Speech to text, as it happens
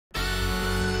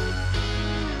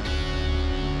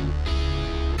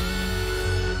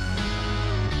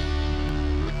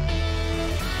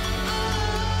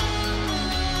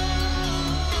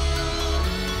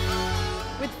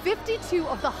two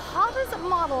of the hottest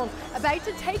models about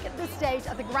to take the stage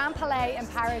at the Grand Palais in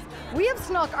Paris. We have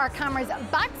snuck our cameras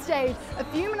backstage a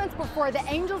few minutes before the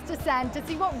angels descend to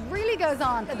see what really goes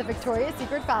on at the Victoria's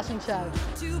Secret fashion show.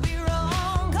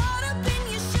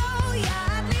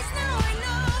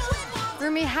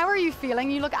 Romee, how are you feeling?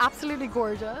 You look absolutely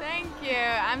gorgeous. Thank you.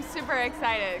 I'm super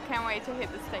excited. Can't wait to hit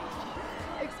the stage.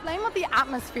 Explain what the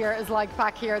atmosphere is like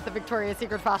back here at the Victoria's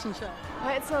Secret fashion show.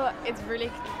 Well, it's really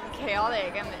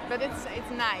chaotic, but it's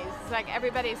nice. It's like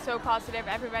everybody's so positive.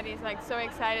 Everybody's like so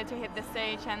excited to hit the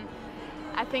stage, and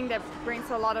I think that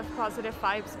brings a lot of positive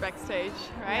vibes backstage,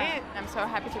 right? Yeah. I'm so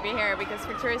happy to be here because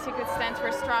Victoria's Secret stands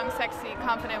for strong, sexy,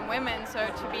 confident women. So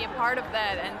to be a part of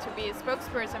that and to be a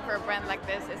spokesperson for a brand like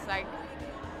this is like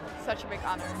such a big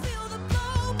honor.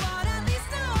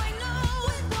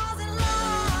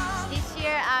 This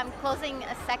year I'm closing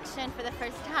a section for the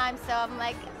first time, so I'm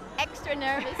like extra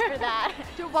nervous for that.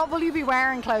 So what will you be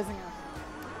wearing closing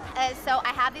it? So I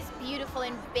have these beautiful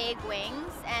and big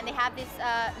wings, and they have this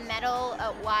metal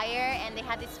wire, and they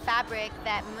have this fabric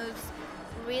that moves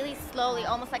really slowly,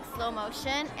 almost like slow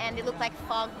motion, and they look like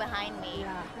fog behind me.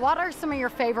 Yeah. What are some of your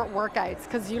favorite workouts?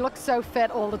 Because you look so fit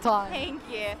all the time. Thank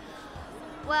you.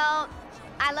 Well,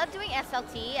 I love doing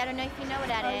SLT. I don't know if you know what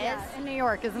that is. Yeah. In New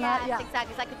York, isn't it? Yeah,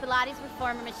 exactly. It's like a Pilates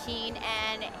reformer machine,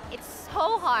 and it's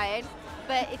so hard,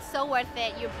 but it's so worth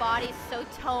it. Your body's so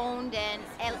toned and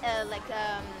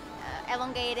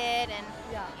elongated, and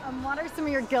yeah. And what are some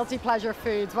of your guilty pleasure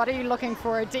foods? What are you looking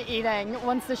forward to eating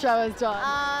once the show is done?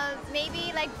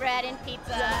 maybe like bread and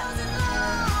pizza.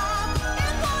 Yeah.